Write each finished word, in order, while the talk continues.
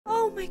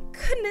my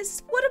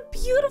goodness, what a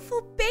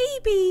beautiful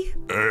baby.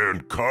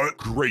 And cut.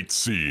 Great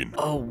scene.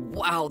 Oh,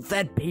 wow,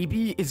 that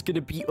baby is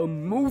gonna be a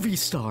movie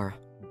star,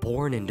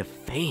 born into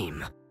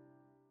fame.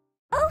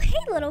 Oh, hey,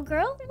 little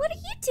girl. What are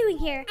you doing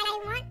here? I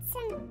want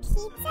some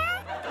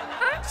pizza.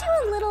 Aren't you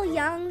a little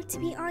young to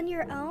be on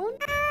your own?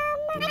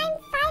 I'm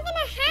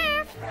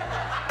 5.5.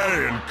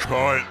 And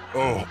cut.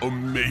 Oh,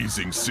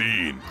 amazing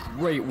scene.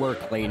 Great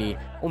work, Lani.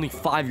 Only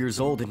 5 years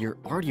old and you're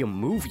already a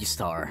movie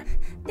star.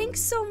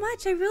 Thanks so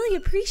much. I really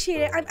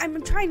appreciate it.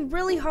 I'm trying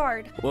really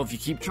hard. Well, if you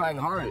keep trying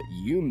hard,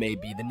 you may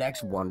be the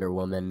next Wonder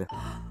Woman.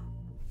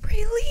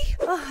 Really?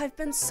 Oh, I've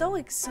been so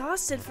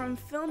exhausted from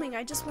filming.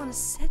 I just want to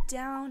sit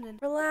down and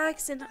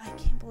relax, and I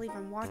can't believe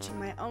I'm watching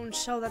my own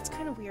show. That's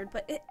kind of weird,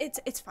 but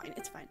it's fine.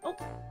 It's fine. Oh,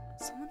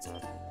 someone's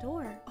at the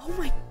door. Oh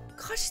my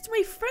gosh, it's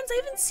my friends.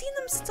 I haven't seen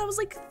them since I was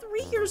like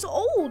 3 years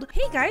old.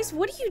 Hey guys,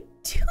 what are you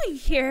doing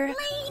here?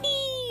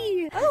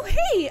 Lani! Oh,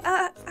 hey,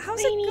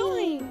 how's Lani, it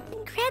going?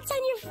 Congrats on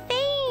your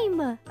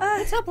fame!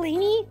 What's up,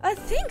 Lani?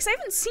 Thanks. I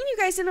haven't seen you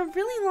guys in a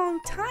really long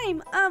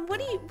time.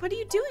 What are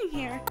you doing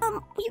here?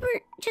 We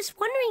were just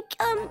wondering,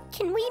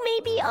 can we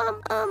maybe,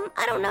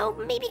 I don't know,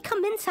 maybe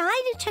come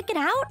inside and check it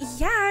out?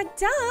 Yeah,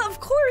 duh, of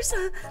course.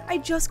 I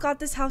just got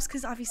this house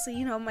because obviously,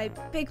 you know, my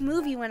big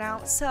movie went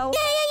out, so...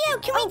 Yeah,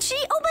 can we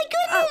see? Oh my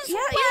goodness! Yeah,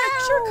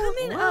 sure, come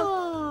in.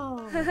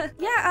 Whoa.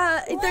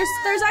 Yeah,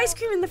 there's ice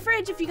cream in the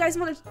fridge if you guys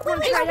want to try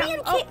it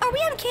out. Are we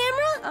on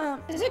camera?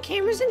 Is there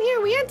cameras in here?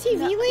 Are we on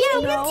TV, Lani? Yeah,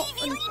 we No. on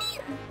TV, Lani?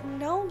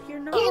 No, you're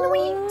not.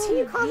 Can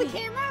you call the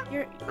camera?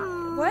 You're...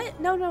 What?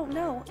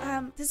 No.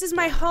 This is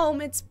my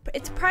home. It's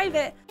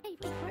private. Hey,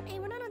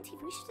 we're not on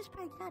TV. We should just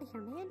probably get out of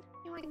here, man.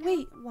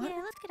 Wait, what?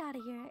 Yeah, let's get out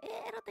of here.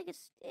 I don't think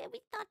it's... we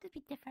thought it'd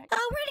be different. We're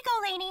gonna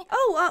go, Lani.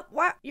 Oh,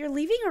 what? You're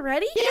leaving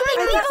already? Yeah,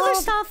 we have other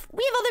stuff.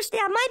 We have other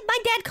stuff. My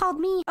dad called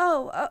me.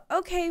 Oh,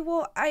 okay.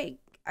 Well, I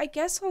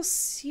guess I'll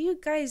see you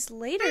guys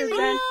later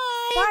then.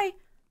 Bye.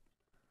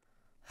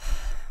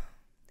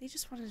 They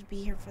just wanted to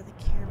be here for the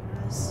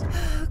cameras.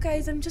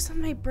 Guys, I'm just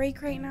on my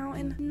break right now,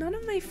 and none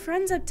of my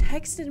friends have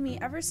texted me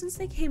ever since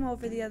they came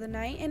over the other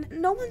night, and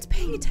no one's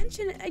paying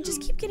attention. I just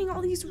keep getting all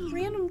these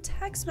random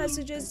text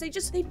messages. They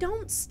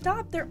don't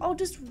stop. They're all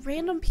just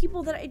random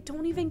people that I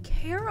don't even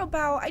care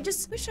about. I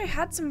just wish I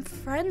had some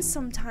friends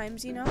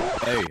sometimes, you know?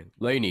 Hey,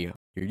 Lani, are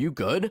you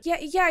good? Yeah,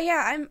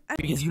 I'm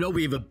Because you know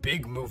we have a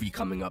big movie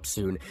coming up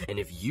soon, and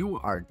if you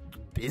are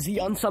busy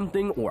on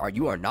something or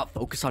you are not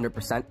focused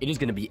 100%, it is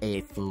going to be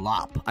a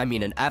flop. I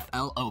mean an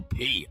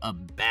FLOP, a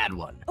bad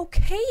one.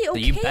 Okay. So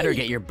you better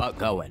get your butt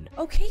going.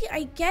 Okay,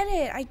 I get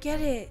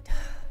it.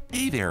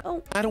 Hey there.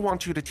 Oh. I don't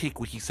want you to take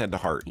what he said to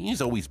heart.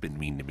 He's always been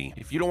mean to me.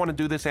 If you don't want to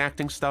do this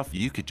acting stuff,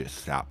 you could just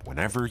stop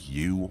whenever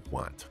you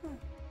want.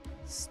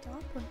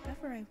 Stop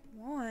whenever I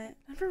want.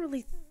 I never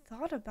really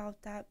thought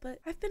about that, but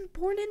I've been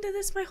born into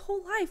this my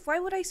whole life. Why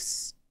would I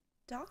stop?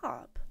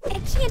 I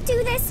can't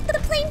do this. The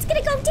plane's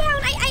gonna go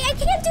down. I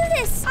can't do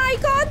this. I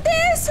got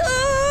this.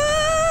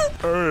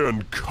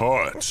 And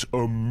cut.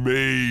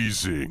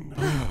 Amazing.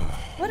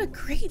 What a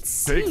great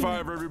scene. Take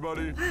 5,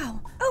 everybody.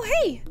 Wow.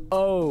 Oh, hey.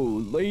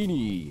 Oh,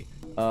 Lani.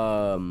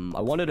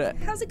 I wanted to...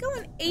 How's it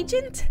going,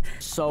 Agent?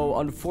 So,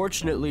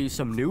 unfortunately,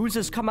 some news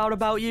has come out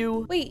about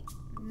you. Wait,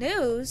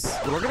 news?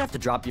 We're gonna have to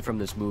drop you from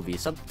this movie.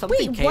 Something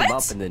Wait, came what?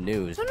 up in the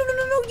news. No.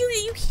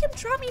 You can't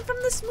drop me from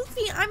this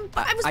movie. I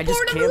was born a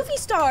can't- movie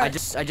star. I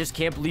just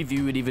can't believe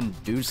you would even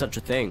do such a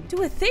thing.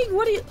 Do a thing?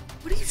 What are you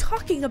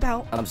talking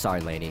about? I'm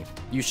sorry, Lani.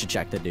 You should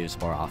check the news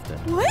more often.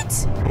 What?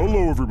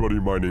 Hello, everybody.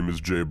 My name is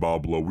Jay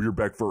Boblo. We are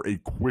back for a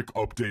quick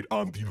update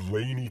on the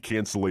Lani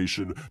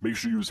cancellation. Make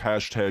sure you use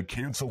hashtag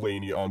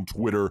 #CancelLani on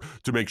Twitter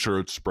to make sure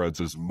it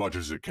spreads as much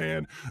as it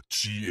can.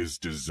 She is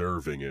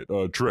deserving it.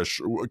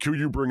 Trish, can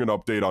you bring an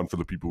update on for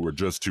the people who are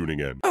just tuning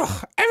in?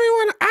 Ugh,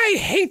 everyone, I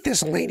hate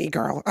this Lani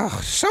girl.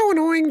 Ugh, so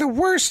annoying, the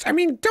worst. I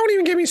mean, don't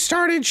even get me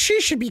started.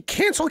 She should be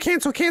canceled.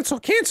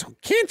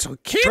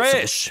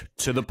 Trish,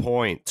 to the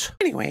point.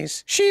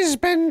 Anyways, she's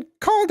been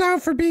called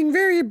out for being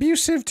very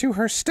abusive to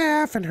her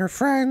staff and her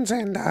friends,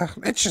 and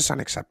it's just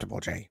unacceptable,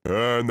 Jay.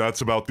 And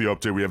that's about the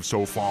update we have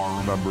so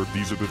far. Remember,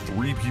 these are the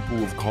 3 people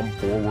who have come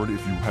forward.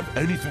 If you have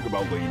anything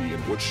about Lani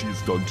and what she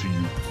has done to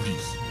you,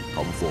 please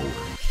come forward.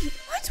 Wait,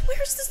 what?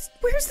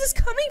 Where's this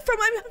coming from?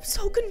 I'm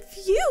so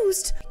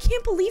confused. I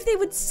can't believe they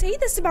would say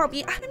this about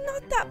me. I'm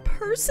not that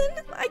person.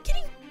 Am I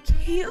getting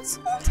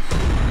canceled?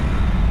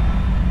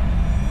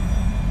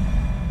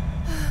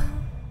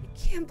 I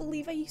can't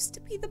believe I used to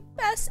be the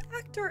best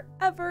actor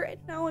ever, and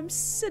now I'm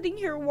sitting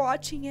here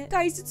watching it.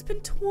 Guys, it's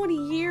been 20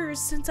 years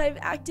since I've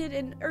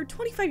acted, or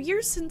 25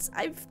 years since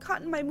I've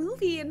gotten my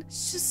movie, and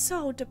it's just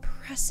so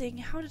depressing.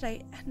 How did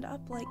I end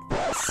up like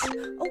this?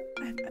 Oh,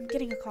 I'm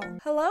getting a call.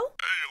 Hello?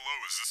 Hey, hello,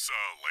 is this,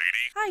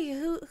 Lady? Hi,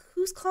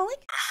 who's calling?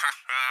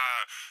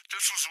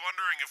 Just was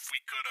wondering if we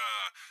could,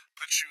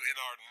 put you in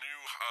our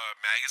new,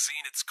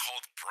 magazine. It's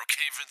called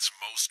Brookhaven's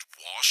Most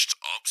Washed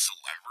Up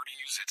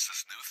Celebrities. It's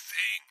this new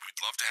thing. We'd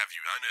love to have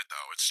you on it,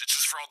 though. It's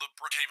just for all the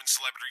Brookhaven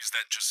celebrities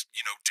that just,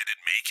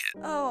 didn't make it.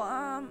 Oh,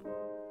 I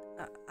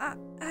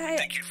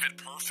think you fit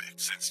perfect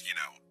since,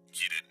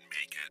 He didn't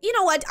make it. You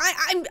know what?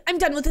 I'm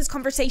done with this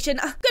conversation.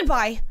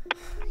 Goodbye.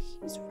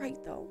 He's right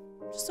though.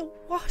 I'm just a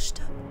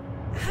washed up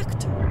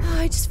actor.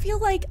 I just feel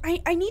like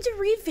I need to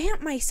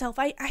revamp myself.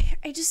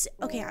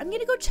 Okay, I'm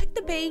gonna go check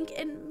the bank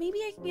and maybe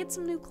I can get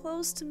some new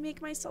clothes to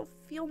make myself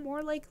feel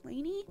more like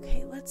Lani.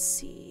 Okay, let's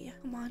see.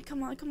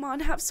 Come on,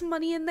 have some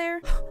money in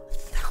there.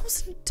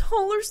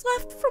 $1,000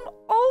 left from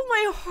all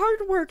my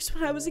hard works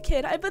when I was a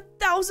kid. I have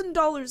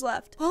 $1,000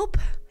 left. Well,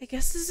 I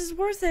guess this is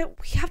worth it.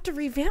 We have to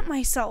revamp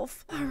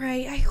myself. All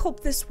right, I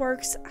hope this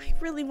works. I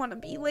really want to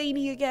be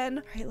Lani again.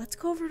 All right, let's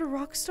go over to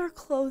Rockstar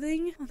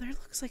Clothing. Oh, there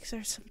looks like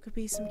could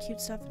be some cute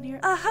stuff in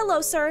here.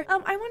 Hello, sir.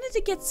 I wanted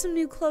to get some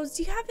new clothes.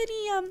 Do you have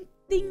any,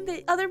 thing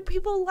that other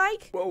people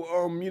like? Well,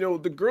 you know,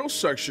 the girls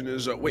section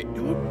is, wait,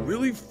 you look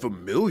really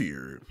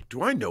familiar.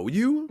 Do I know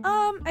you?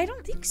 I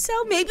don't think so.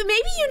 Maybe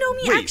you know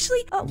me. Wait,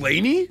 actually.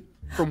 Lani?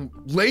 From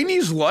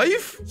Lani's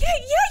Life? Yeah,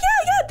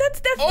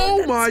 that's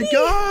Oh my me.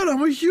 God,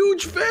 I'm a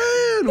huge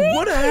fan.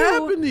 What you.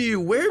 happened to you?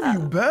 Where have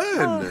you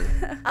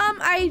been?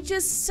 I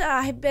just,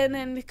 I've been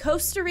in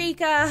Costa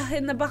Rica,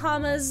 in the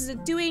Bahamas,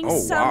 doing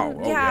Wow.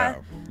 Oh, yeah.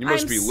 You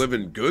must be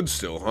living good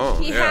still, huh?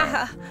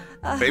 Yeah.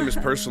 Famous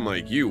person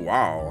like you,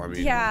 wow. I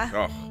mean,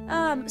 yeah.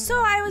 So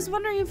I was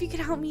wondering if you could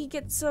help me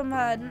get some,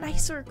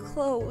 nicer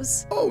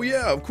clothes. Oh,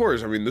 yeah, of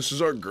course. I mean, this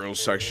is our girls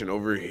section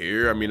over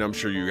here. I mean, I'm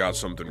sure you got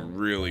something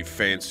really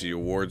fancy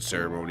award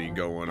ceremony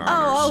going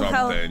on or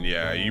something.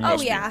 Yeah, you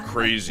must be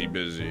crazy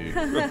busy.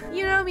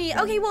 You know me.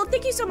 Okay, well,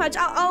 thank you so much.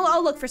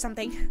 I'll look for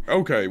something.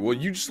 Okay, well,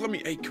 you just let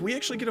me. Hey, can we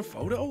actually get a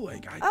photo?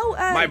 Like,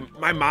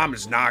 my mom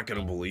is not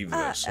gonna believe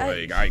this.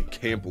 Like, I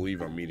can't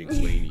believe I'm meeting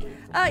Lani.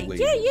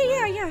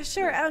 Yeah,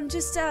 sure.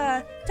 Just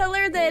tell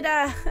her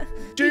that.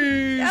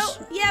 Jeez.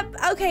 Oh, yep.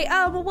 Okay.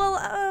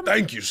 Well.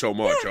 Thank you so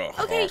much. Yeah,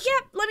 oh, okay. awesome.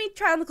 Yep. Let me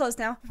try on the clothes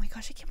now. Oh my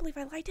gosh, I can't believe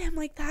I lied to him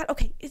like that.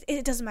 Okay,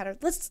 it doesn't matter.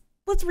 Let's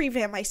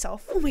revamp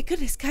myself. Oh my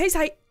goodness, guys.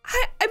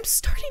 I'm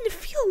starting to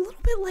feel a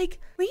little bit like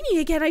Lani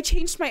again. I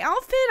changed my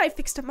outfit. I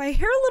fixed up my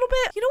hair a little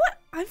bit. You know what?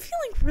 I'm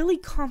feeling really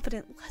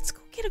confident. Let's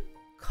go get a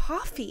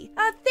coffee.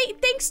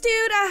 Thanks,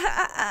 dude.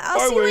 I'll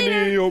see you later.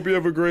 Lani. Hope you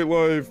have a great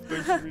life.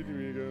 Thanks for meeting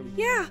me again.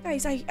 Yeah,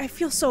 guys, I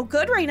feel so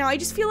good right now. I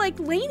just feel like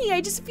Lani.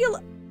 I just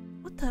feel...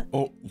 What the...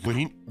 Oh,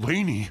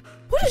 Lani?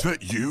 What is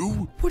that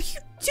you? What are you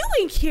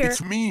doing here?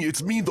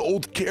 It's me, the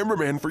old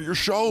cameraman for your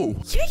show.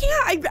 Yeah,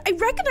 I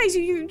recognize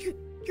you.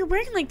 You're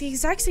wearing like the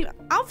exact same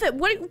outfit.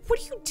 What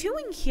are you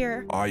doing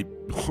here? I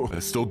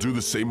still do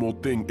the same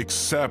old thing,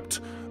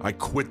 except I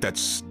quit that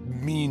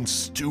mean,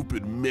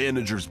 stupid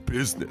manager's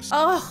business.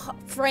 Oh,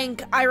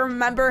 Frank, I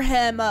remember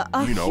him.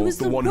 You know, he was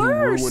the one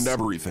worst. who ruined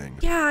everything.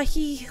 Yeah,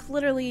 he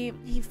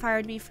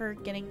fired me for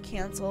getting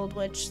canceled,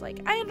 which,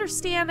 like, I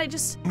understand.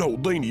 No,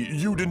 Lani,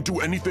 you didn't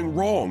do anything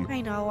wrong. I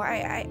know,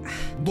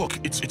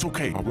 Look, it's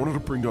okay. I wanted to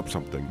bring up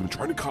something. I've been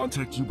trying to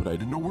contact you, but I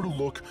didn't know where to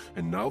look,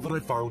 and now that I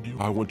found you,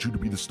 I want you to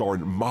be the star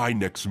in my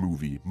next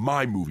movie.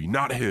 My movie,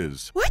 not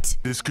his. What?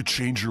 This could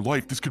change your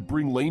life. This could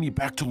bring Lani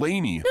back to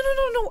Lani.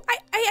 No.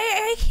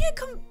 I can't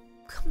come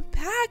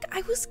back.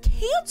 I was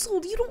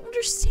canceled. You don't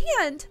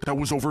understand. That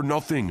was over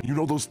nothing. You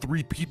know those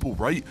 3 people,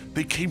 right?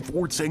 They came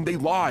forward saying they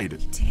lied.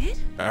 You did?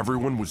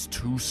 Everyone was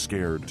too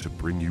scared to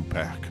bring you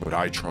back, but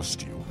I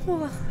trust you.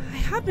 Well, I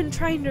have been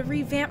trying to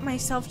revamp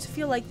myself to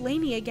feel like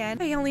Lani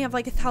again. I only have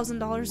like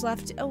 $1,000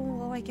 left. Oh,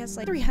 well, I guess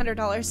like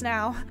 $300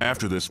 now.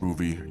 After this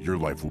movie, your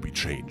life will be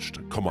changed.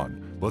 Come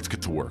on, let's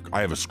get to work.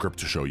 I have a script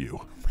to show you.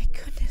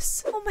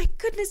 Oh my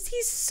goodness,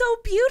 he's so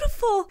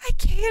beautiful. I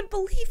can't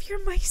believe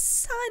you're my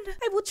son.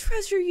 I will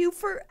treasure you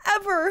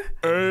forever.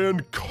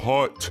 And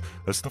cut.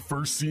 That's the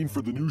first scene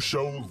for the new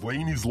show,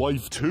 Lani's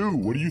Life 2.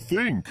 What do you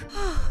think?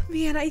 Oh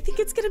man, I think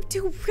it's gonna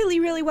do really,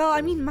 really well.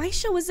 I mean, my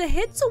show is a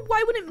hit, so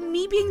why wouldn't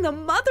me being the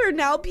mother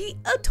now be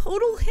a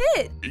total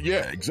hit?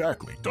 Yeah,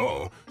 exactly.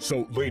 Duh.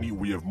 So, Lani,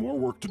 we have more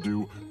work to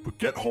do, but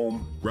get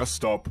home,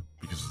 rest up,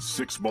 because in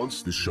 6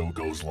 months, this show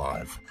goes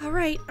live. All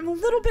right, I'm a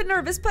little bit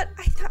nervous, but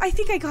I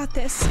think I got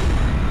this.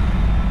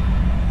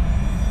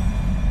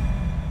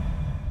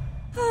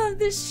 Oh,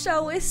 this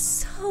show is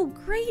so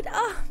great.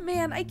 Oh,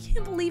 man, I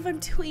can't believe I'm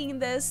doing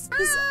this.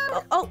 What's...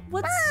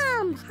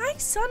 Mom! Hi,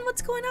 son,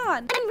 what's going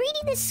on? I'm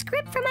reading the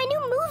script for my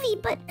new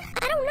movie, but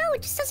I don't know,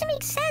 it just doesn't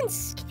make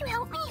sense. Can you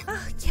help me?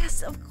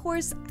 Yes, of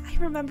course. I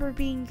remember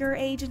being your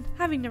age and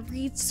having to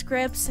read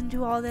scripts and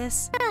do all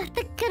this.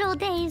 The good old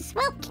days.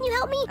 Well, can you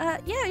help me?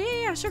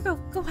 Yeah, sure, go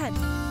ahead.